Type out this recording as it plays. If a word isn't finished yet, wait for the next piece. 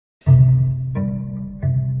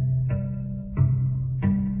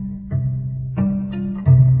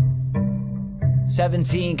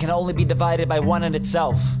17 can only be divided by 1 in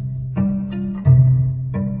itself.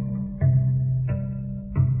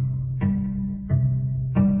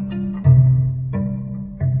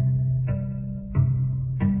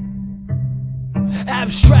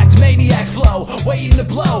 Abstract maniac flow, waiting to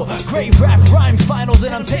blow. Grave rap rhyme finals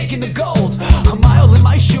and I'm taking the gold. A mile in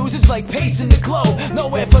my shoes is like pacing the globe.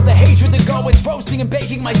 Nowhere for the hatred to go, it's roasting and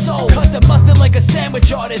baking my soul. Cut the mustard like a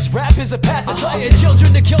sandwich artist. Rap is a path to hire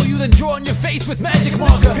children to kill you, then draw on your face with magic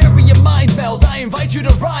marker. Superior mind meld, I invite you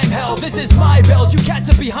to rhyme hell. This is my belt, you cats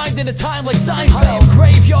are behind in a time like Seinfeld. I am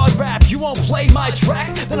graveyard rap, you won't play my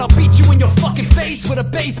tracks, then I'll beat you in your fucking face with a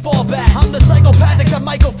baseball bat. I'm the psychopathic that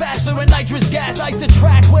might go faster than nitrous gas. Ice the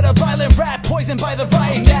track with a violent rap, poisoned by the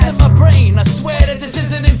riot gas in my brain. I swear that this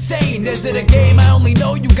isn't insane. Is it a game? I only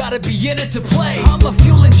know you gotta be in it to play. I'm a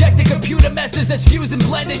fuel-injected computer message that's fused and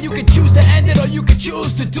blended. You can choose to end it or you can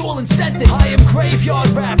choose to duel and send it. I am graveyard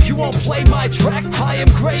rap, you won't play my tracks. I am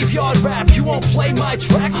graveyard rap, you won't play my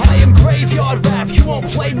tracks. I am graveyard rap, you won't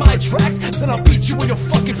play my tracks, then I'll beat you in your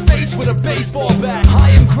fucking face with a baseball bat.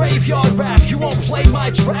 I am graveyard rap, you won't play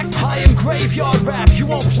my tracks. I am graveyard rap, you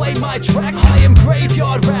won't play my tracks. I am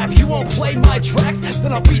graveyard rap, you won't play my tracks,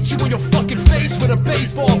 then I'll beat you in your fucking face with a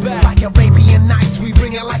baseball bat. Like Arabian Nights, we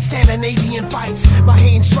bring it like Scandinavian fights. My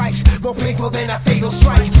hand strikes, more painful than a fatal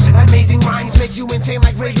strike. Amazing rhymes make you insane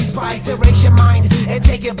like rabies bites. Erase your mind and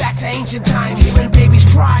take it back to ancient times. Hearing babies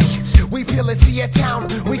cry, we pillage to your town.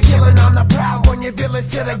 We killing on the prowl, burn your village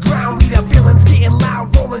to the ground. We the villains getting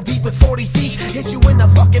loud, rolling deep with 40 feet. Hit you in the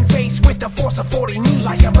fucking face with the force of 40 knees.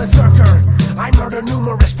 Like a berserker, I murder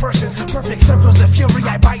numerous persons. Perfect circles of fury,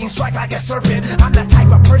 I bite and strike like a serpent. I'm the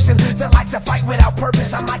type of person that likes to fight without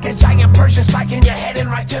purpose. I'm like a giant Persian, striking your head and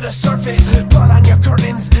right to the surface. Blood on your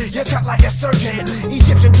curtains, you're cut like a surgeon.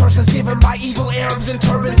 Egyptian curses given by evil Arabs and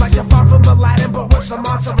turbans. Like the far from Aladdin, but worse, the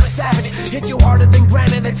monster is savage. Hit you harder than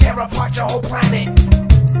granite, then tear apart your whole planet.